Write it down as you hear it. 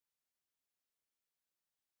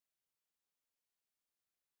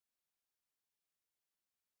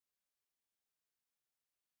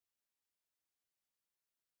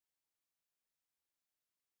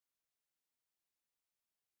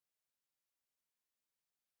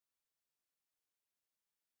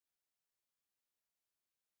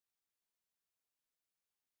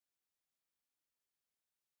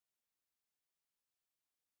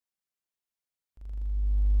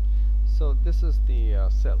So this is the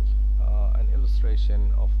cell, an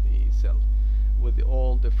illustration of the cell with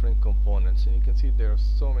all different components, and you can see there are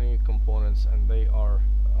so many components, and they are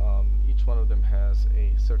each one of them has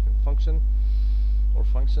a certain function or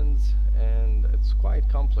functions, and it's quite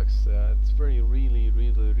complex. It's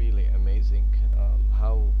really amazing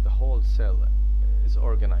how the whole cell is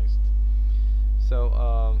organized.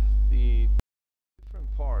 So the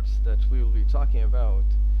different parts that we will be talking about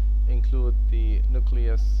include the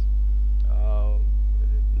nucleus,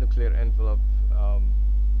 nuclear envelope.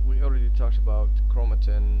 We already talked about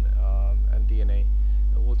chromatin and DNA.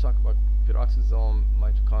 We'll talk about peroxisome,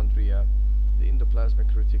 mitochondria, the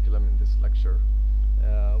endoplasmic reticulum in this lecture.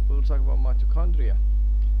 We'll talk about mitochondria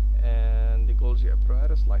and the Golgi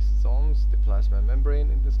apparatus, lysosomes, the plasma membrane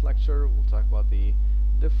in this lecture. We'll talk about the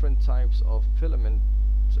different types of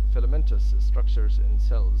filamentous structures in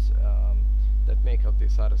cells that make up the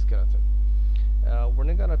cytoskeleton. We're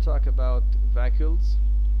not going to talk about vacuoles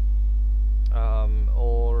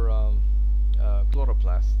or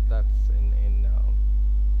chloroplasts. That's in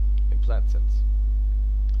plant cells.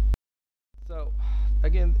 So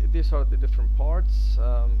again, these are the different parts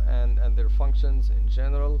and their functions in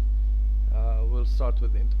general. We'll start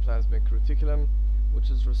with the endoplasmic reticulum, which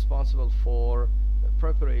is responsible for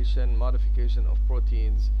preparation, modification of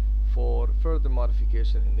proteins for further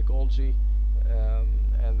modification in the Golgi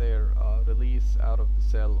and their release out of the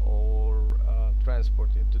cell or transport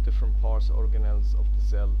into different parts, organelles of the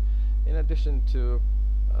cell, in addition to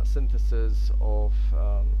synthesis of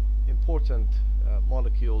important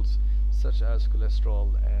molecules such as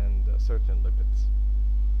cholesterol and certain lipids.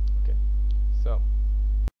 Okay, so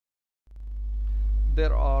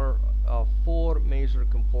there are 4 major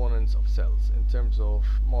components of cells in terms of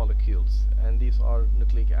molecules, and these are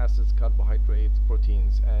nucleic acids, carbohydrates,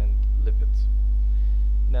 proteins, and lipids.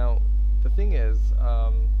 Now the thing is,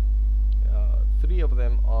 3 of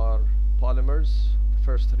them are polymers. The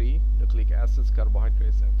first 3, nucleic acids,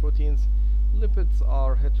 carbohydrates, and proteins. Lipids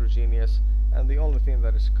are heterogeneous, and the only thing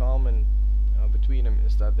that is common between them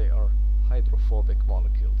is that they are hydrophobic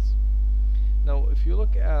molecules. Now if you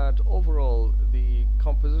look at overall the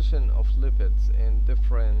composition of lipids in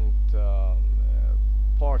different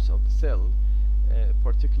parts of the cell,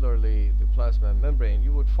 particularly the plasma membrane,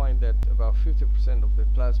 you would find that about 50% of the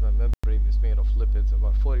plasma membrane is made of lipids,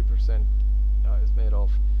 about 40% is made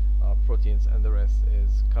of proteins, and the rest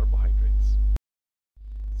is carbohydrates.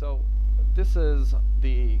 So this is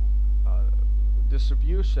the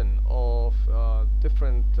distribution of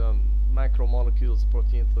different macromolecules,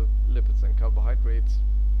 proteins, lipids, and carbohydrates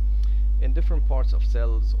in different parts of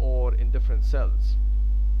cells or in different cells.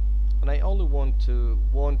 And I only want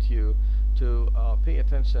you to pay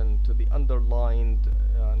attention to the underlined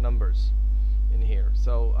numbers in here.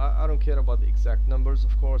 So I don't care about the exact numbers,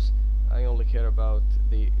 of course. I only care about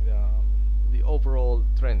the overall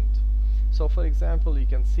trend. So for example, you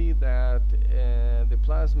can see that the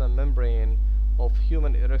plasma membrane of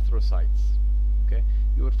human erythrocytes, okay,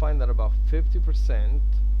 you would find that about 50%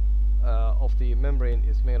 of the membrane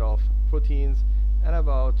is made of proteins, and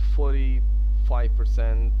about 45%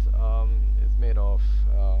 is made of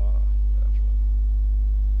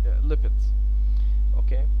lipids.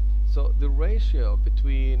 Okay, so the ratio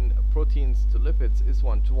between proteins to lipids is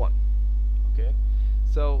 1:1. Okay,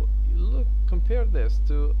 so compare this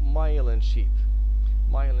to myelin sheath.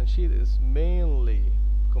 Myelin sheath is mainly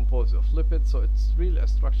composed of lipids, so it's really a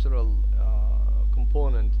structural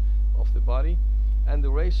component of the body, and the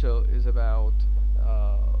ratio is about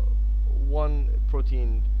 1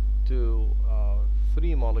 protein to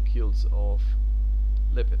 3 molecules of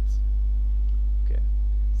lipids. Okay,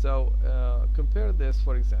 so compare this,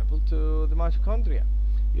 for example, to the mitochondria.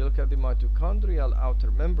 You look at the mitochondrial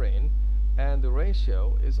outer membrane, and the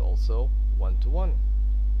ratio is also 1:1.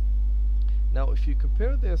 Now if you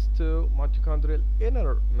compare this to mitochondrial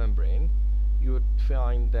inner membrane, you would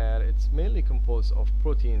find that it's mainly composed of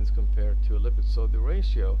proteins compared to lipids, so the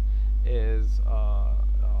ratio is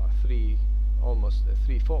almost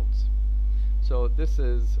 3 folds. So this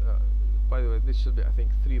is by the way, this should be, I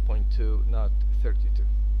think, 3.2, not 32.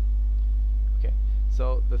 Okay,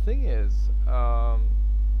 so the thing is,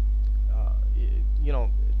 you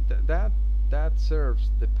know, that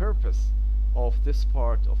serves the purpose of this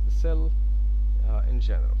part of the cell in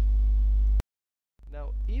general.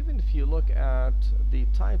 Now, even if you look at the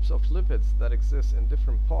types of lipids that exist in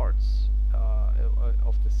different parts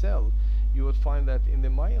of the cell, you would find that in the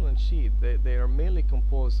myelin sheath, they are mainly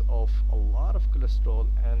composed of a lot of cholesterol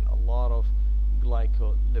and a lot of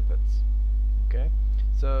glycolipids. Okay,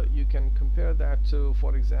 so you can compare that to,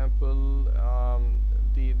 for example,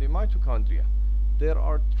 the mitochondria. there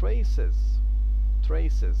are traces,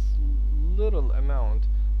 little amount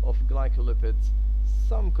of glycolipids,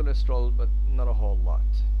 some cholesterol, but not a whole lot.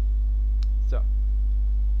 So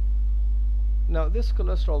now this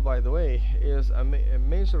cholesterol, by the way, is a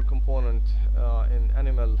major component in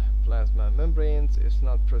animal plasma membranes. It's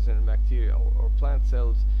not present in bacteria or plant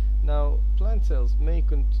cells. Now plant cells may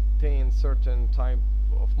contain certain type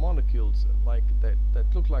of molecules like that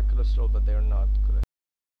look like cholesterol, but they are not cholesterol.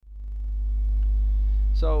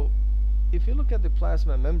 So if you look at the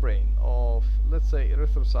plasma membrane of, let's say,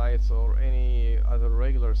 erythrocytes or any other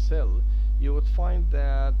regular cell, you would find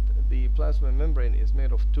that the plasma membrane is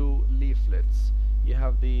made of two leaflets. You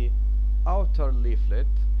have the outer leaflet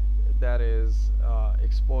that is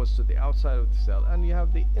exposed to the outside of the cell, and you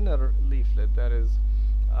have the inner leaflet that is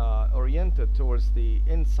oriented towards the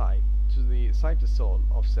inside, to the cytosol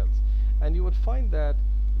of cells. And you would find that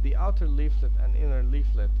the outer leaflet and inner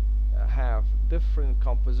leaflet have different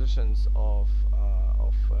compositions of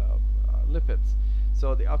lipids.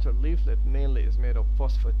 So the outer leaflet mainly is made of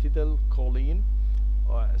phosphatidylcholine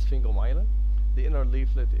and sphingomyelin. The inner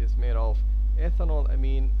leaflet is made of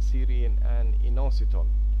ethanolamine, serine, and inositol.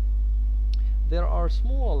 There are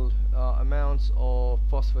small amounts of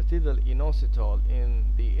phosphatidylinositol in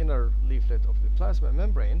the inner leaflet of the plasma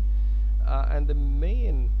membrane, and the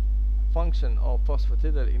main function of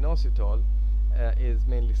phosphatidylinositol is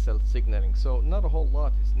mainly cell signaling. So not a whole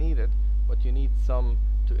lot is needed, but you need some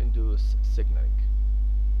to induce signaling.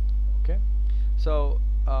 Okay, so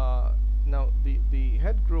now the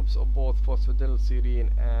head groups of both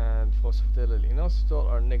phosphatidylserine and phosphatidylinositol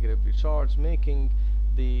are negatively charged, making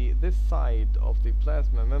this side of the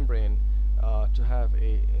plasma membrane to have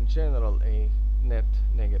in general a net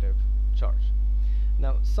negative charge.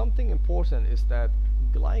 Now something important is that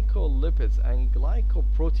glycolipids and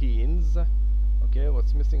glycoproteins, okay,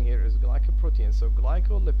 what's missing here is glycoproteins. So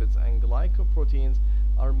glycolipids and glycoproteins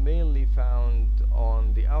are mainly found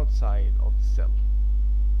on the outside of the cell.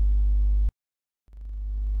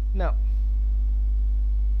 Now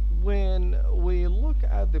when we look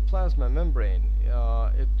at the plasma membrane,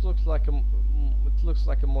 it looks like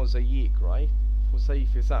a mosaic, right?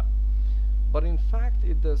 But in fact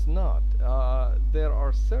it does not. There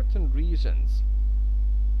are certain regions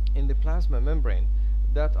in the plasma membrane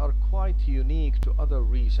that are quite unique to other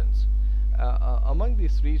regions. Among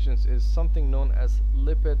these regions is something known as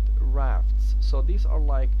lipid rafts. So these are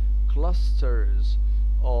like clusters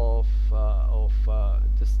of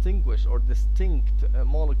distinguished or distinct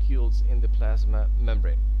molecules in the plasma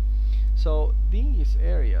membrane. So these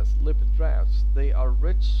areas, lipid rafts, they are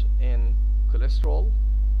rich in cholesterol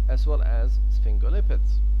as well as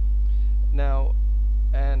sphingolipids. Now,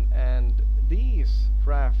 and these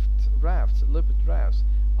lipid rafts,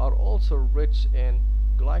 are also rich in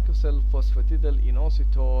glycosyl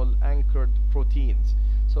phosphatidylinositol anchored proteins.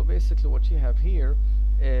 So basically what you have here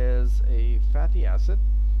is a fatty acid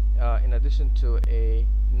in addition to a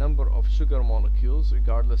number of sugar molecules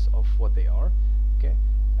regardless of what they are, okay,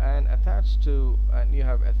 and you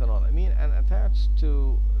have ethanolamine, and attached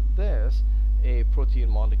to this a protein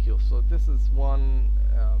molecule. So this is one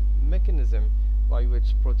mechanism by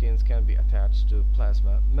which proteins can be attached to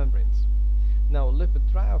plasma membranes. Now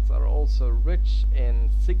lipid rafts are also rich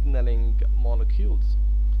in signaling molecules,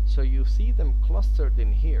 so you see them clustered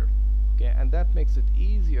in here, okay, and that makes it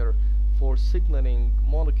easier for signaling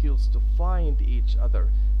molecules to find each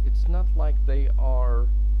other. It's not like they are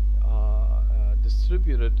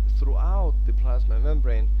distributed throughout the plasma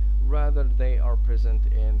membrane, rather they are present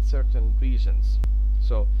in certain regions.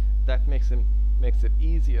 So that makes it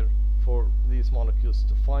easier for these molecules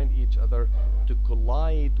to find each other, to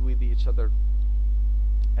collide with each other,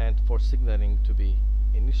 and for signaling to be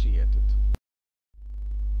initiated.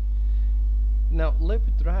 Now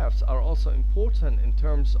lipid rafts are also important in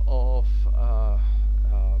terms of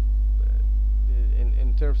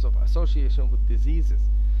in terms of association with diseases.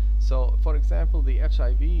 So for example, the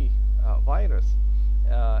HIV virus,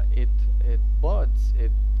 it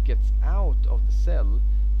gets out of the cell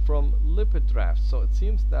from lipid rafts. So it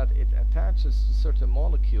seems that it attaches to certain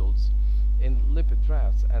molecules in lipid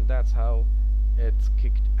rafts, and that's how it's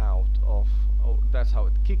kicked out of, or that's how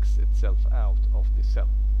it kicks itself out of the cell.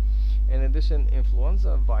 In addition,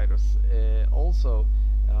 influenza virus also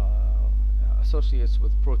associates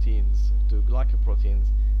with proteins, to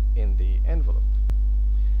glycoproteins in the envelope.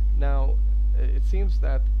 Now it seems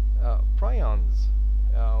that prions,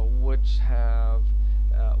 which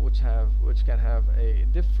can have a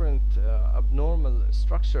different abnormal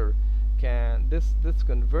structure, this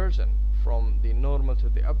conversion from the normal to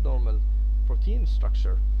the abnormal protein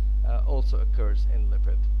structure also occurs in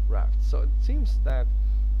lipid rafts. So it seems that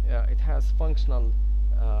it has functional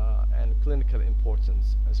and clinical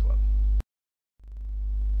importance as well.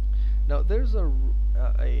 Now there's a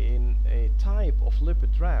type of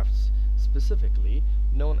lipid rafts specifically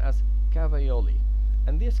known as caveoli,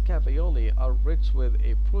 and these caveoli are rich with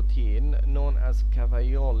a protein known as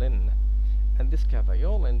caveolin, and this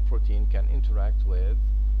caveolin protein can interact with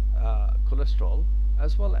cholesterol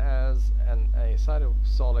as well as a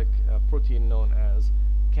cytosolic protein known as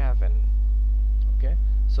cavin. Okay,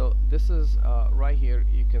 so this is right here,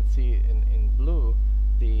 you can see in blue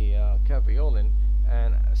the caveolin,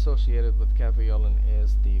 and associated with caveolin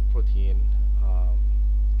is the protein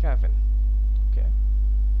cavin. Okay,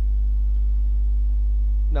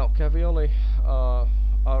 now caveoli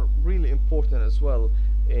are really important as well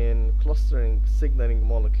in clustering signaling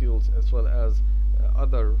molecules as well as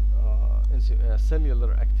other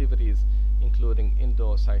cellular activities, including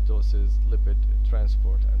endocytosis, lipid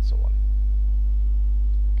transport, and so on.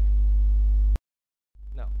 Okay.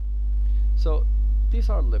 Now, so these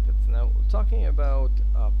are lipids. Now, talking about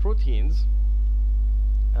proteins,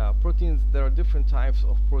 there are different types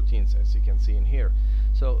of proteins, as you can see in here.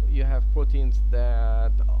 So you have proteins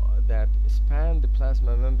that span the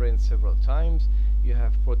plasma membrane several times. You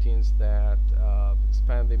have proteins that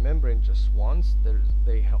span the membrane just once.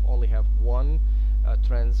 They only have one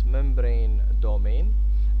transmembrane domain.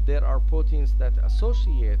 There are proteins that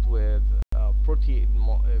associate with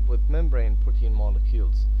with membrane protein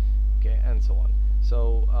molecules, okay, and so on.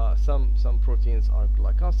 So some proteins are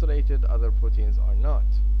glycosylated, other proteins are not.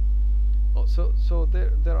 Oh, so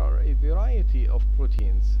there are a variety of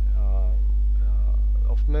proteins,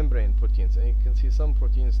 of membrane proteins, and you can see some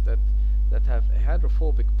proteins that have a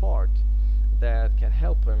hydrophobic part that can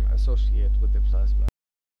help them associate with the plasma.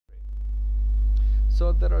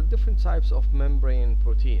 So there are different types of membrane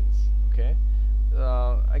proteins. Okay,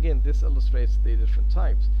 again, this illustrates the different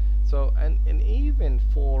types. So and even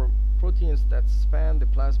for proteins that span the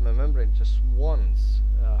plasma membrane just once,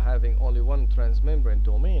 having only one transmembrane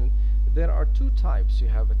domain, there are two types. You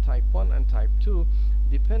have a type 1 and type 2,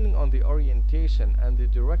 depending on the orientation and the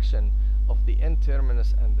direction of the N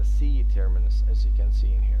terminus and the C terminus, as you can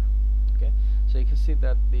see in here. Okay, so you can see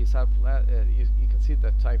that the you can see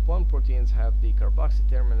that type 1 proteins have the carboxy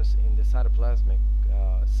terminus in the cytoplasmic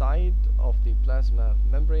side of the plasma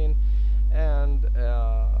membrane, and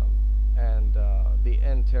the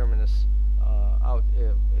N terminus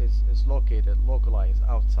is localized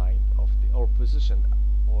outside of the, or positioned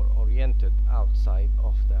or oriented outside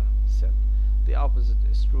of the cell. The opposite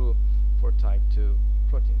is true for type 2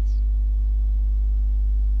 proteins.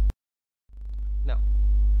 Now,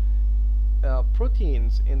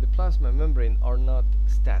 proteins in the plasma membrane are not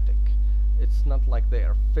static. It's not like they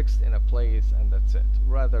are fixed in a place and that's it.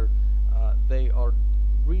 Rather, they are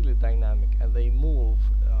really dynamic and they move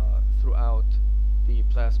throughout the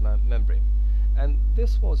plasma membrane. And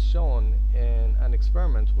this was shown in an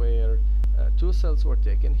experiment where two cells were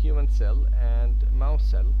taken, human cell and mouse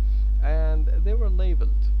cell, and they were labeled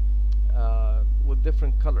with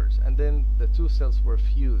different colors, and then the two cells were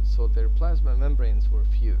fused, so their plasma membranes were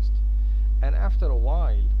fused. And after a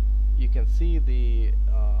while, you can see the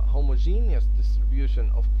homogeneous distribution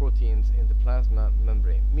of proteins in the plasma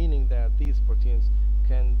membrane, meaning that these proteins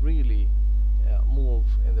can really move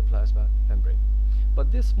in the plasma membrane.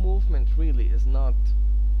 But this movement really is not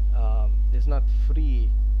free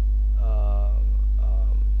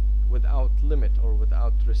without limit or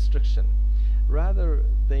without restriction. Rather,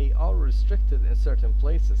 they are restricted in certain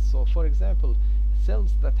places. So, for example,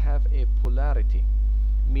 cells that have a polarity,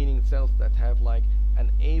 meaning cells that have like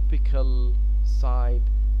an apical side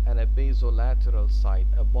and a basolateral side,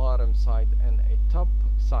 a bottom side and a top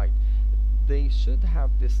side, they should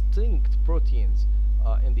have distinct proteins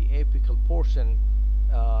in the apical portion,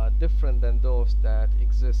 different than those that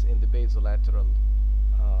exist in the basolateral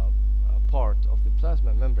part of the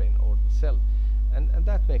plasma membrane or the cell. And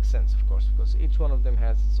that makes sense, of course, because each one of them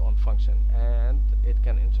has its own function and it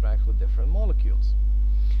can interact with different molecules.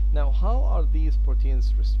 Now, how are these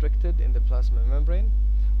proteins restricted in the plasma membrane?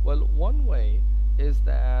 Well, one way is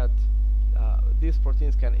that these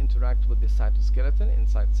proteins can interact with the cytoskeleton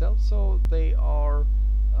inside cells, so they are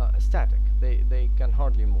static. They can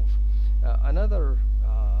hardly move. Another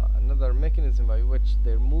mechanism by which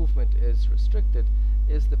their movement is restricted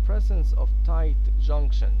is the presence of tight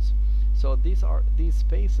junctions. So these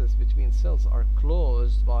spaces between cells are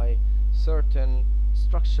closed by certain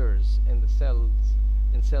structures in the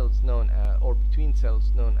cells known as, or between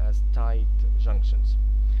cells known as tight junctions.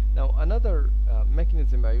 Now, another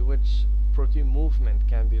mechanism by which protein movement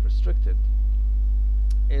can be restricted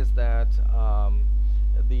is that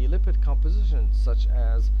the lipid composition, such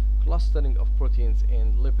as clustering of proteins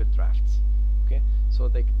in lipid rafts. Okay, so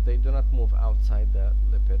they do not move outside the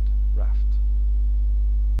lipid raft.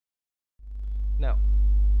 Now,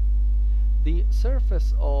 the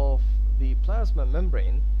surface of the plasma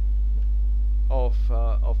membrane of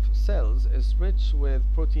cells is rich with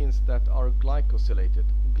proteins that are glycosylated,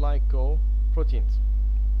 glycoproteins,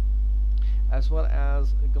 as well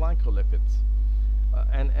as glycolipids.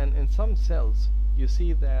 And in some cells, you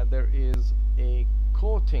see that there is a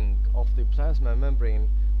coating of the plasma membrane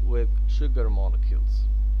with sugar molecules.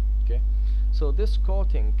 Okay, so this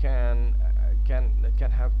coating can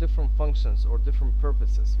have different functions or different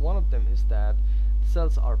purposes. One of them is that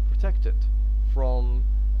cells are protected from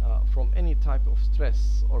any type of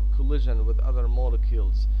stress or collision with other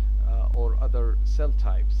molecules or other cell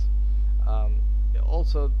types.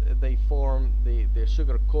 Also, they form the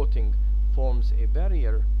sugar coating forms a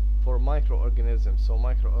barrier for microorganisms, so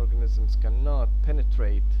microorganisms cannot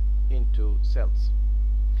penetrate into cells.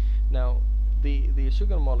 Now, the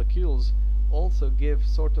sugar molecules also give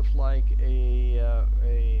sort of like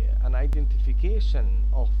an identification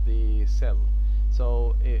of the cell.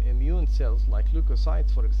 So immune cells like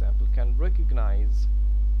leukocytes, for example, can recognize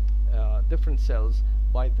different cells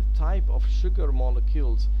by the type of sugar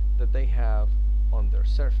molecules that they have on their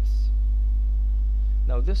surface.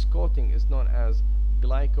 Now, this coating is known as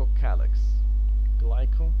glycocalyx.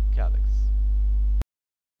 Glycocalyx.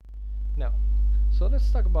 Now, so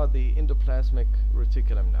let's talk about the endoplasmic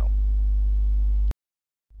reticulum now.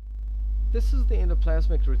 This is the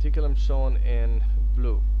endoplasmic reticulum shown in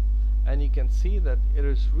blue, and you can see that it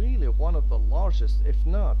is really one of the largest, if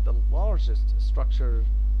not the largest, structures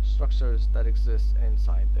that exist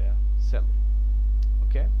inside the cell.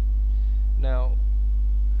 Okay. Now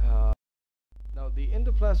the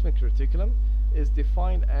endoplasmic reticulum is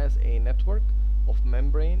defined as a network of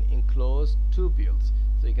membrane enclosed tubules.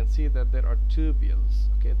 So you can see that there are tubules,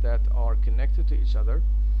 okay, that are connected to each other,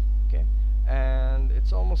 okay, and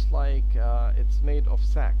it's almost like it's made of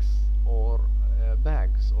sacs or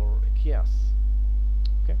bags or kiosks.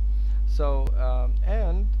 Okay, so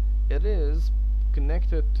and it is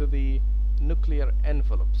connected to the nuclear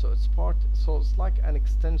envelope. So it's like an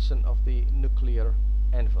extension of the nuclear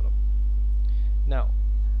envelope. Now,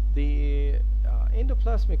 the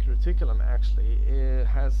endoplasmic reticulum actually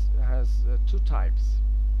has two types,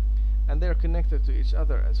 and they're connected to each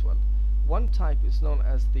other as well. One type is known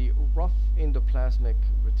as the rough endoplasmic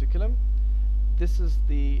reticulum. This is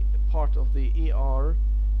the part of the ER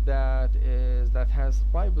that has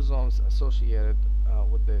ribosomes associated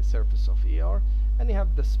with the surface of ER, and you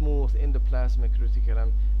have the smooth endoplasmic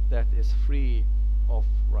reticulum that is free of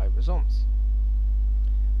ribosomes.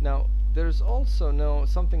 Now, there's also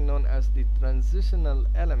something known as the transitional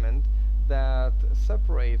element that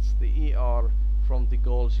separates the ER from the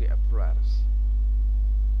Golgi apparatus.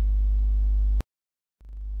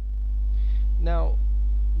 Now,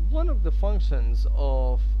 one of the functions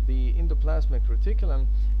of the endoplasmic reticulum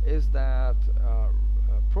is that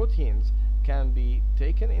proteins can be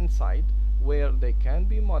taken inside, where they can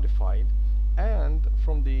be modified, and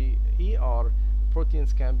from the ER,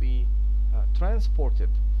 proteins can be transported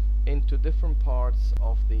into different parts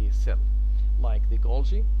of the cell, like the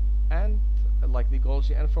Golgi, and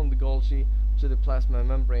from the Golgi to the plasma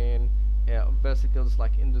membrane, vesicles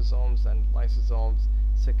like endosomes and lysosomes,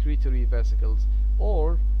 secretory vesicles,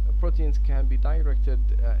 or proteins can be directed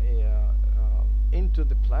into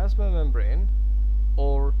the plasma membrane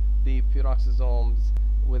or the peroxisomes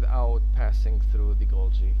without passing through the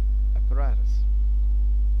Golgi apparatus.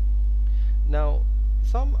 Now,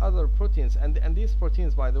 some other proteins, and these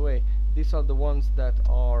proteins, by the way, these are the ones that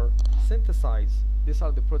are synthesized. These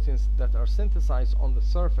are the proteins that are synthesized on the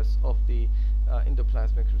surface of the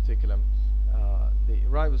endoplasmic reticulum, the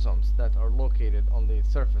ribosomes that are located on the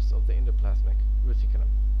surface of the endoplasmic reticulum.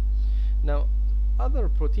 Now, other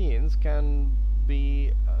proteins can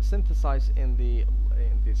be synthesized in the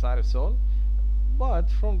cytosol, but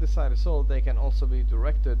from the cytosol they can also be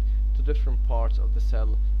directed to different parts of the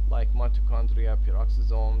cell, like mitochondria,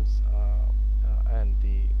 peroxisomes, and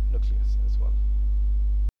the nucleus as well.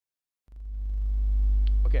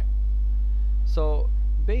 Okay, so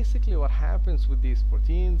basically what happens with these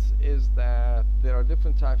proteins is that there are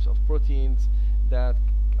different types of proteins that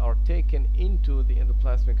are taken into the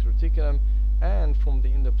endoplasmic reticulum, and from the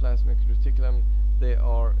endoplasmic reticulum they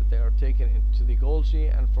are taken into the Golgi,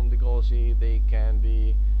 and from the Golgi they can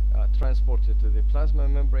be transported to the plasma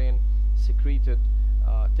membrane, secreted,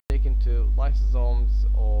 taken to lysosomes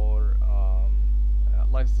or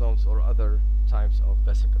other types of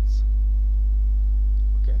vesicles.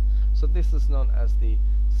 Okay. So this is known as the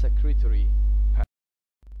secretory pathway.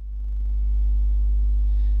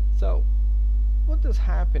 So what does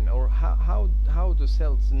happen, or how do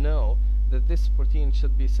cells know that this protein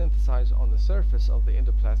should be synthesized on the surface of the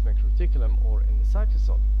endoplasmic reticulum or in the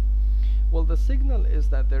cytosol? Well, the signal is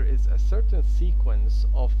that there is a certain sequence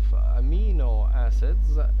of amino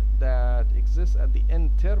acids that exists at the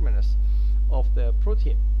end terminus of the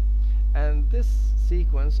protein, and this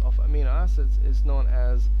sequence of amino acids is known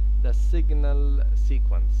as the signal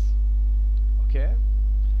sequence. Okay,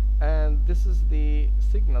 and this is the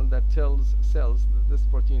signal that tells cells that this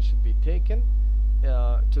protein should be taken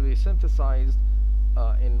to be synthesized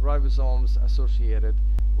in ribosomes associated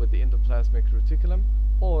with the endoplasmic reticulum,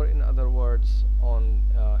 or in other words, on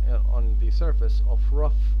the surface of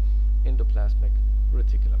rough endoplasmic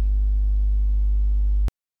reticulum.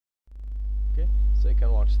 Okay, so you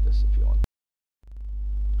can watch this if you want.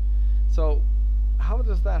 So how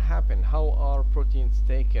does that happen? How are proteins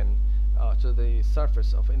taken to the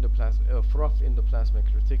surface of rough endoplasmic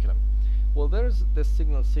reticulum? Well, there's this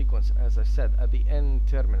signal sequence, as I said, at the end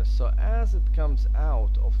terminus. So as it comes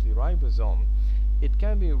out of the ribosome, it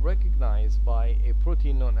can be recognized by a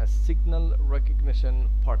protein known as signal recognition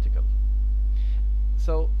particle.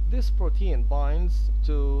 So this protein binds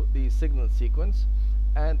to the signal sequence,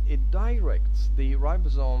 and it directs the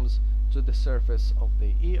ribosomes to the surface of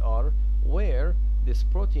the ER, where this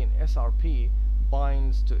protein SRP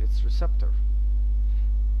binds to its receptor,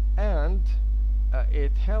 and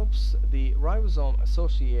it helps the ribosome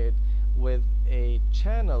associate with a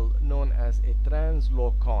channel known as a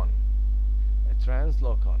translocon.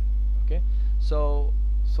 Okay, so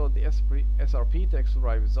the SRP takes the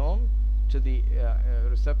ribosome to the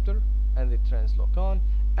receptor and the translocon,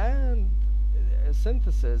 and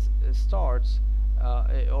synthesis starts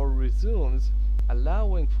or resumes,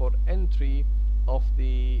 allowing for entry of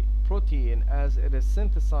the protein as it is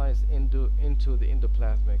synthesized into the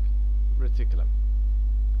endoplasmic reticulum.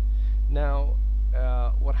 Now,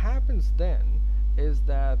 what happens then is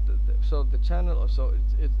that the channel,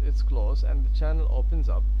 it's closed and the channel opens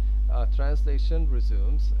up, translation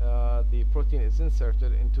resumes, the protein is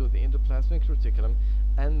inserted into the endoplasmic reticulum,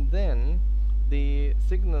 and then the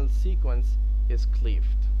signal sequence is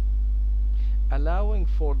cleaved, allowing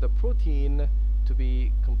for the protein to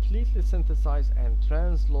be completely synthesized and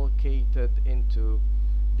translocated into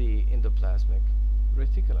the endoplasmic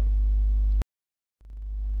reticulum.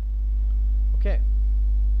 Okay,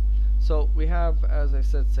 so we have, as I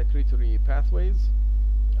said, secretory pathways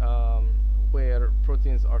where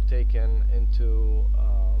proteins are taken into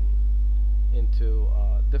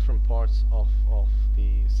different parts of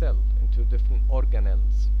the cell, into different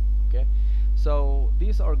organelles. Okay, so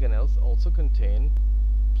these organelles also contain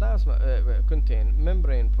contain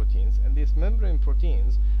membrane proteins, and these membrane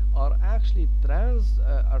proteins are actually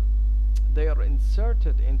they are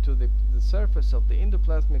inserted into the surface of the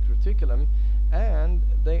endoplasmic reticulum, and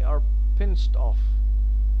they are pinched off.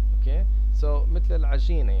 Okay, so مثل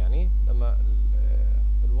العجينة، يعني لما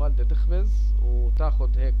الوالدة تخبز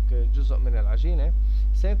وتاخد هيك جزء من العجينة,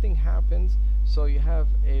 same thing happens. So you have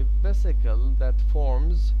a vesicle that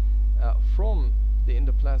forms from the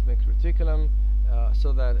endoplasmic reticulum,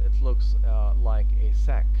 so that it looks like a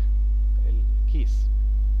sac, الكيس.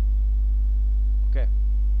 Okay.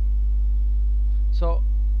 So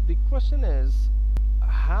the question is,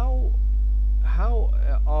 how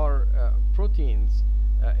are proteins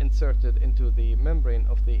inserted into the membrane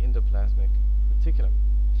of the endoplasmic reticulum?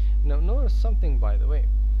 Now notice something, by the way,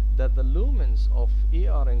 that the lumens of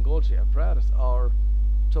ER and Golgi apparatus are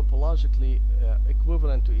topologically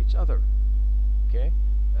equivalent to each other. Okay,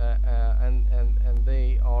 and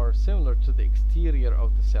they are similar to the exterior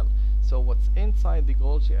of the cell. So what's inside the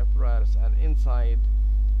Golgi apparatus and inside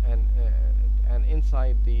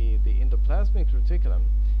the endoplasmic reticulum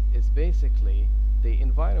is basically the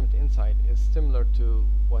environment inside is similar to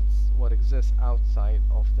what exists outside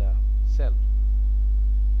of the cell.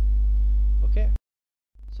 Okay,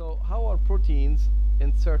 so how are proteins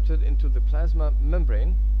inserted into the plasma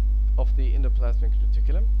membrane of the endoplasmic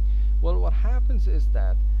reticulum? Well, what happens is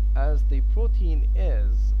that as the protein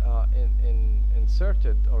is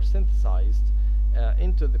inserted or synthesized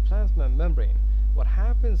into the plasma membrane, what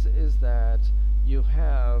happens is that you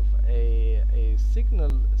have a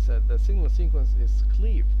signal, so the signal sequence is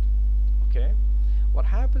cleaved. Okay, what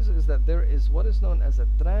happens is that there is what is known as a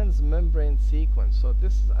transmembrane sequence. So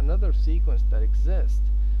this is another sequence that exists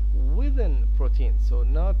within proteins, so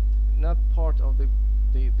not part of the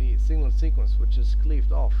signal sequence, which is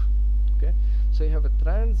cleaved off. Okay, so you have a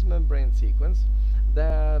transmembrane sequence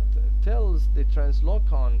that tells the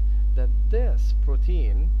translocon that this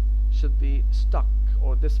protein should be stuck,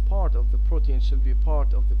 or this part of the protein should be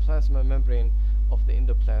part of the plasma membrane of the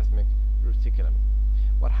endoplasmic reticulum.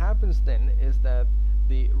 What happens then is that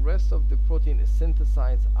the rest of the protein is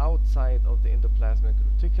synthesized outside of the endoplasmic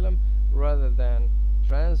reticulum rather than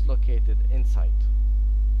translocated inside.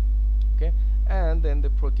 Okay, and then the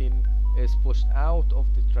protein is pushed out of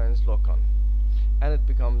the translocon, and it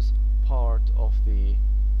becomes part of the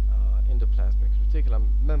endoplasmic reticulum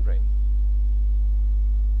membrane.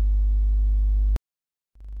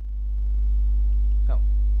 Now,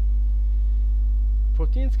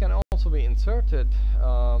 proteins can also be inserted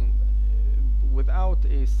without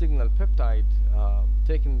a signal peptide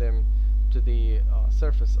taking them to the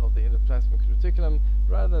surface of the endoplasmic reticulum.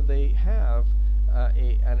 Rather, they have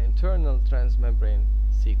an internal transmembrane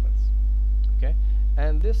sequence. Okay,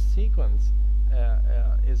 and this sequence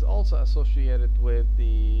is also associated with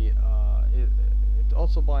the it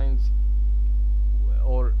also binds,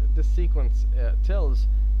 or this sequence tells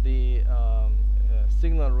the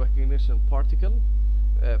signal recognition particle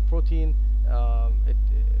protein.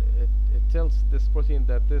 It tells this protein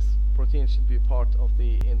that this protein should be part of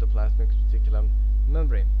the endoplasmic reticulum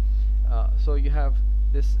membrane. So you have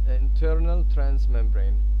this internal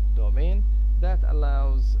transmembrane domain that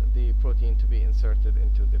allows the protein to be inserted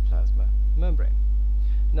into the plasma membrane.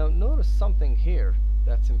 Now notice something here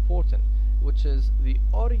that's important, which is the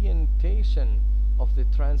orientation of the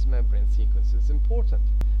transmembrane sequence is important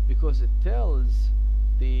because it tells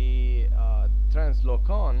the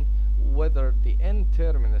translocon whether the N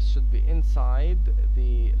terminus should be inside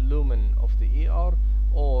the lumen of the ER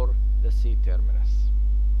or the C terminus.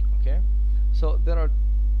 Okay, so there are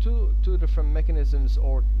two different mechanisms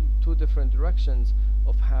or two different directions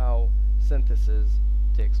of how synthesis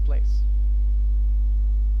takes place.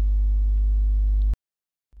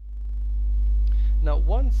 Now,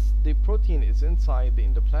 once the protein is inside the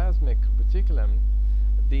endoplasmic reticulum,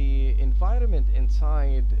 the environment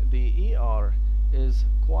inside the ER is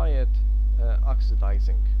quite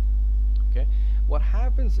oxidizing. Okay, what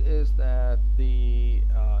happens is that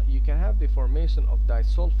you can have the formation of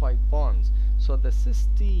disulfide bonds. So the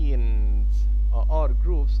cysteines R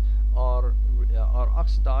groups are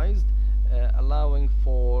oxidized, allowing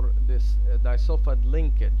for this disulfide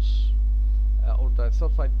linkage or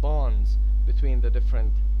disulfide bonds between the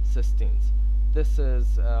different cysteines. This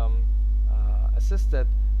is assisted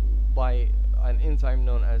by an enzyme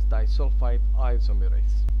known as disulfide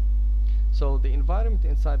isomerase. So the environment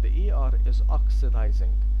inside the ER is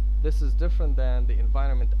oxidizing. This is different than the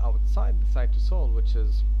environment outside the cytosol, which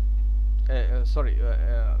is the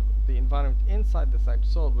environment inside the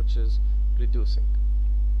cytosol, which is reducing.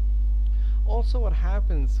 Also, what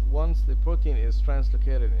happens once the protein is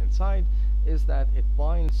translocated inside is that it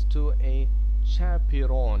binds to a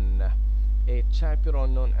chaperone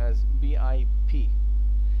known as BIP,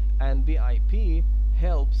 and BIP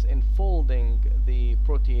helps in folding the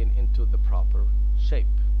protein into the proper shape.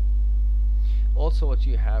 Also, what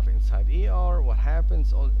you have inside ER, what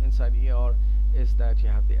happens inside ER is that you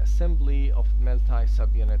have the assembly of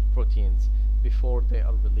multi-subunit proteins before they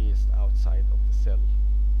are released outside of the cell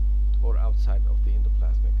or outside of the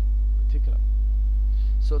endoplasmic reticulum.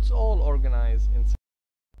 So it's all organized inside.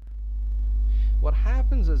 What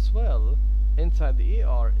happens as well inside the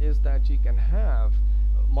ER is that you can have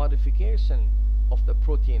modification of the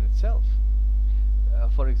protein itself.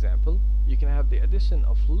 For example, you can have the addition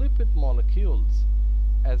of lipid molecules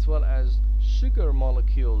as well as sugar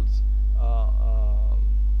molecules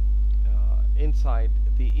inside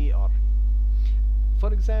the ER.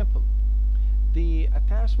 For example, the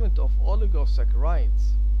attachment of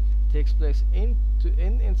oligosaccharides takes place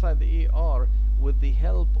inside the ER with the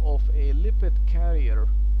help of a lipid carrier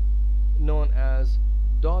known as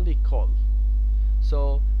dolicol.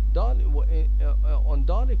 So on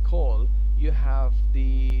dolicol you have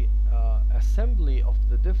the assembly of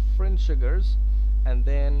the different sugars, and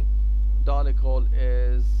then dolicol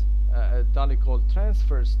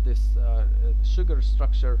transfers this sugar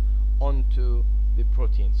structure onto the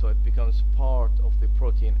protein, so it becomes part of the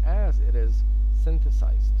protein as it is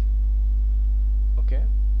synthesized. Okay,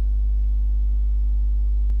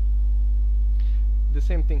 the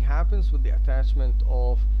same thing happens with the attachment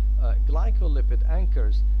of glycolipid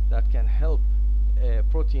anchors that can help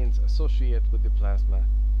proteins associate with the plasma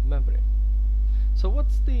membrane. So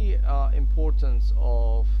what's the importance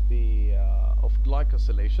of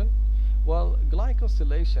glycosylation? Well,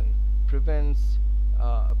 glycosylation prevents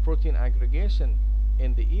protein aggregation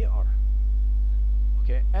in the ER.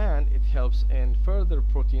 Okay, and it helps in further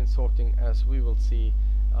protein sorting, as we will see,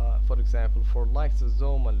 for example, for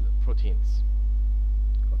lysosomal proteins.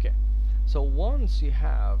 Okay, So once you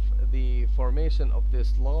have the formation of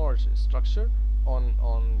this large structure on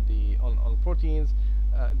proteins,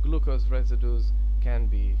 glucose residues can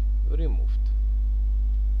be removed.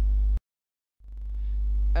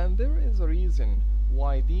 And there is a reason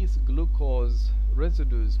why these glucose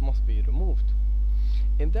residues must be removed.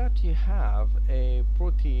 In that you have a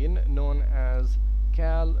protein known as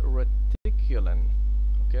calreticulin.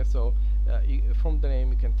 Okay, so from the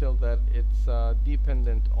name you can tell that it's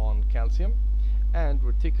dependent on calcium, and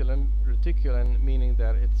reticulin meaning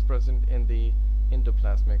that it's present in the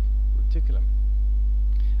endoplasmic reticulum.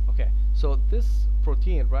 Okay, so this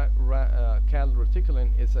protein,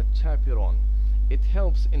 calreticulin, is a chaperone. It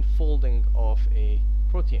helps in folding of a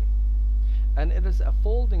protein, and it is a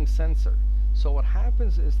folding sensor. So what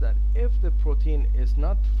happens is that if the protein is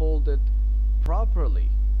not folded properly,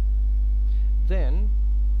 then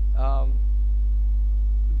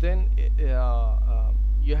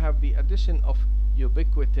you have the addition of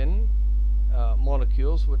ubiquitin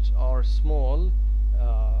molecules, which are small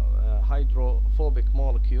hydrophobic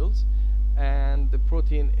molecules, and the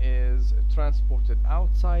protein is transported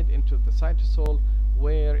outside into the cytosol,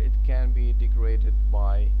 where it can be degraded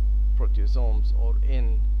by proteasomes or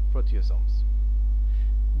in proteasomes.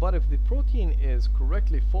 But if the protein is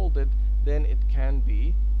correctly folded, then it can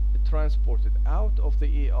be transported out of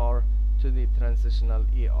the ER to the transitional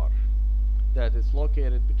ER that is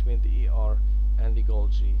located between the ER and the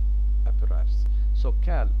Golgi apparatus. So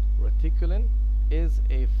calreticulin is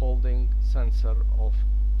a folding sensor of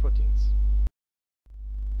proteins.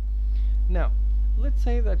 Now, let's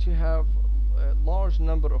say that you have a large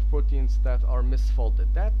number of proteins that are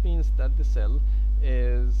misfolded. That means that the cell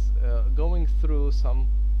is going through some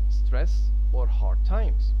stress or hard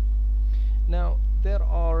times. Now,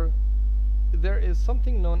 there is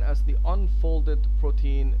something known as the unfolded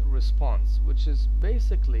protein response, which is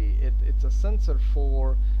basically it's a sensor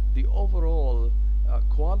for the overall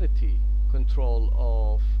quality control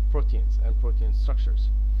of proteins and protein structures.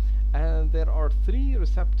 And there are 3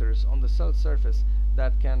 receptors on the cell surface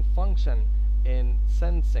that can function in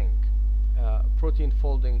sensing protein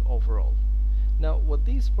folding overall. Now, what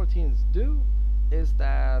these proteins do is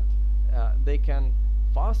that they can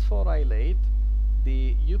phosphorylate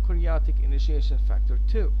the eukaryotic initiation factor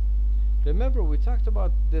 2. Remember, we talked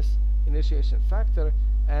about this initiation factor,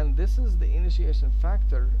 and this is the initiation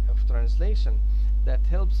factor of translation that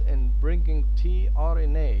helps in bringing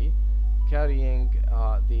tRNA carrying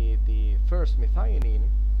the first methionine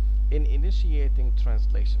in initiating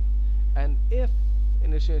translation. And if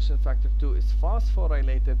initiation factor 2 is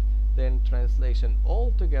phosphorylated, then translation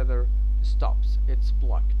altogether stops. It's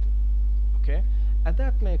blocked. Okay, and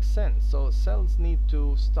that makes sense. So cells need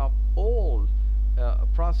to stop all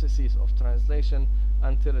processes of translation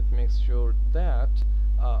until it makes sure that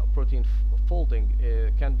protein folding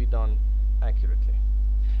can be done accurately.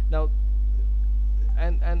 Now,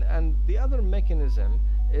 and the other mechanism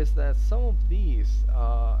is that some of these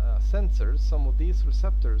sensors, some of these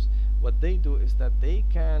receptors, what they do is that they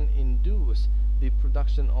can induce the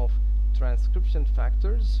production of transcription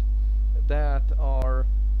factors that are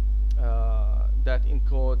that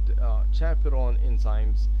encode chaperone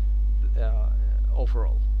enzymes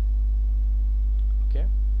overall. Okay,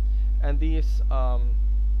 and these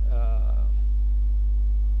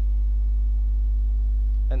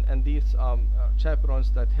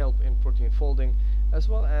chaperones that help in protein folding, as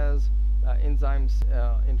well as enzymes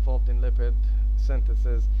involved in lipid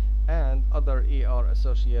synthesis and other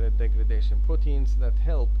ER-associated degradation proteins that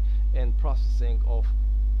help in processing of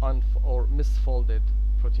or misfolded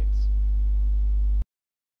proteins.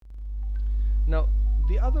 Now,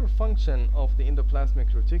 the other function of the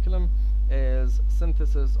endoplasmic reticulum is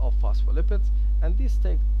synthesis of phospholipids, and this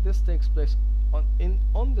takes place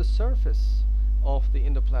on the surface of the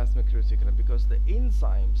endoplasmic reticulum, because the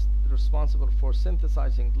enzymes responsible for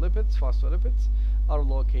synthesizing lipids, phospholipids, are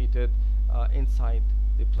located inside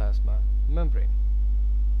the plasma membrane.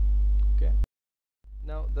 Okay.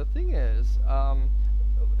 Now the thing is,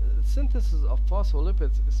 synthesis of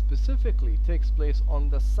phospholipids specifically takes place on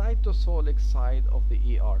the cytosolic side of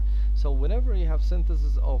the ER. So whenever you have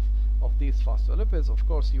synthesis of these phospholipids, of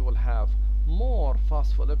course you will have more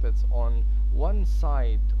phospholipids on one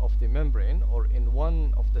side of the membrane, or in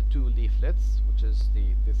one of the 2 leaflets, which is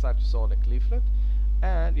the cytosolic leaflet,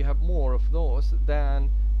 and you have more of those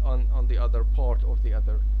than on the other part of the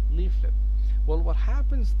other leaflet. Well, what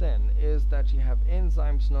happens then is that you have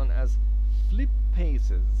enzymes known as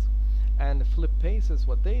flipases, and flipases,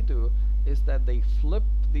 what they do is that they flip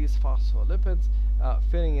these phospholipids,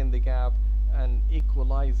 filling in the gap and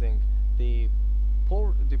equalizing the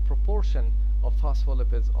proportion of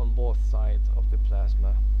phospholipids on both sides of the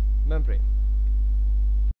plasma membrane.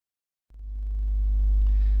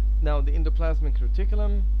 Now the endoplasmic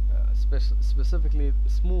reticulum, specifically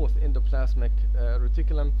smooth endoplasmic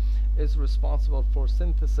reticulum, is responsible for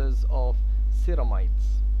synthesis of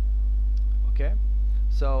ceramides. Okay,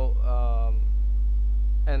 so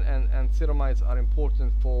and ceramides are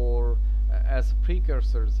important for as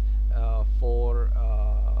precursors for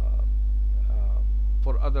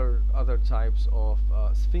other types of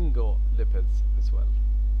sphingolipids as well.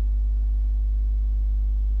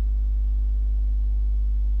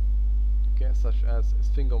 Okay, such as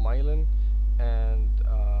sphingomyelin and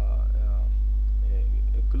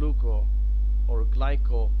gluco or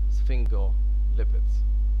glycosphingolipids.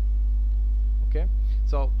 Okay,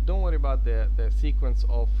 so don't worry about the sequence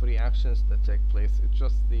of reactions that take place. It's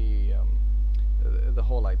just the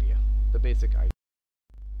whole idea, the basic idea.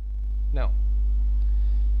 Now,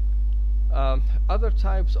 other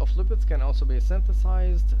types of lipids can also be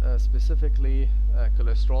synthesized, specifically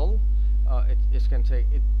cholesterol.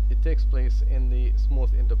 It takes place in the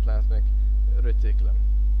smooth endoplasmic reticulum.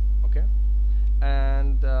 Okay,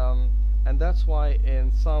 and that's why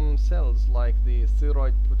in some cells, like the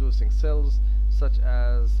steroid-producing cells, such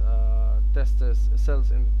as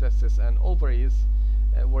cells in the testes and ovaries,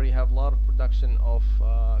 where you have a lot of production of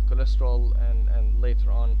cholesterol and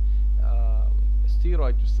later on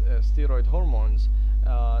steroid hormones,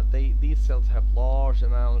 these cells have large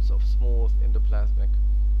amounts of smooth endoplasmic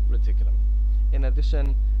reticulum. In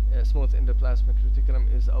addition, smooth endoplasmic reticulum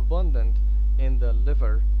is abundant in the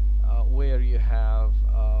liver, where you have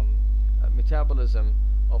metabolism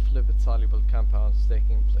of lipid-soluble compounds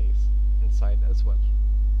taking place inside as well.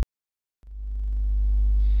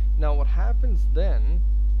 Now what happens then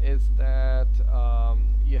is that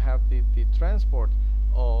you have the transport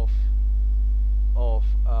of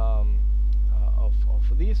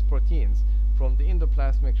these proteins from the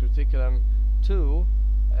endoplasmic reticulum to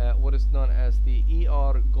what is known as the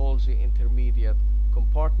ER-Golgi intermediate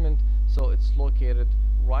compartment. So it's located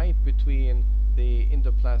right between the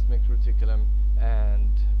endoplasmic reticulum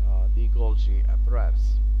and the Golgi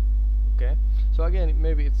apparatus. Okay, so again,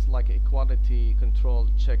 maybe it's like a quality control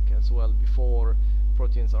check as well before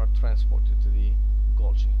proteins are transported to the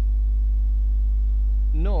Golgi.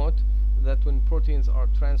 Note that when proteins are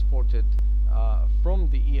transported from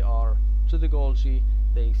the ER to the Golgi,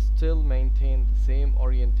 they still maintain the same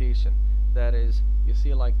orientation. That is, you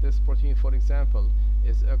see, like this protein, for example,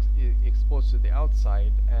 is exposed to the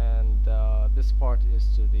outside, and this part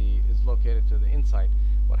is located to the inside.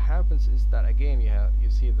 What happens is that again you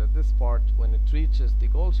see that this part, when it reaches the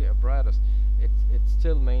Golgi apparatus, it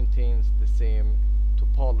still maintains the same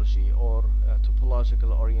topology or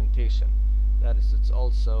topological orientation. That is, it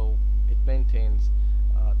maintains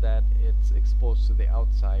that it's exposed to the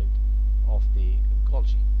outside of the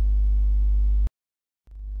Golgi.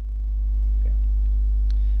 Okay.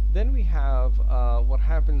 Then we have what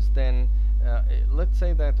happens then. Let's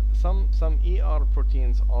say that some ER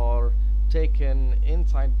proteins are taken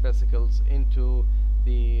inside vesicles into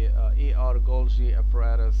the ER-Golgi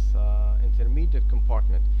apparatus intermediate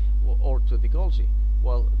compartment, or to the Golgi.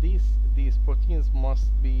 Well, these proteins must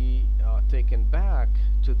be taken back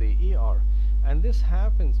to the ER, and this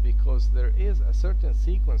happens because there is a certain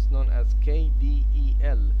sequence known as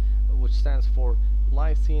KDEL, which stands for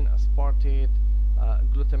lysine, aspartate,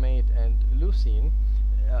 glutamate, and leucine.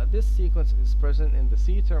 This sequence is present in the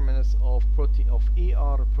C-terminus of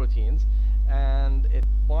ER proteins, and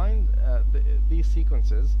these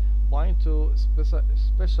sequences bind to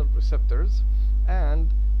special receptors,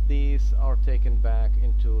 and these are taken back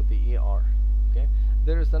into the ER. Okay,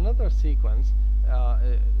 there is another sequence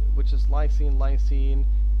which is lysine,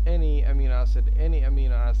 any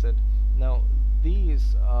amino acid. Now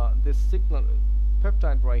this signal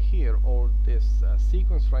peptide right here, or this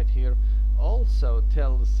sequence right here, also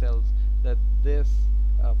tells cells that this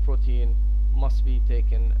protein must be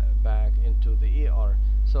taken back into the ER.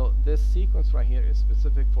 So this sequence right here is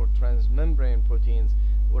specific for transmembrane proteins,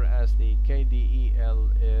 whereas the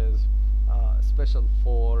KDEL is special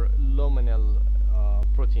for luminal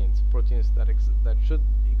proteins that should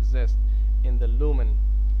exist in the lumen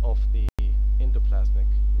of the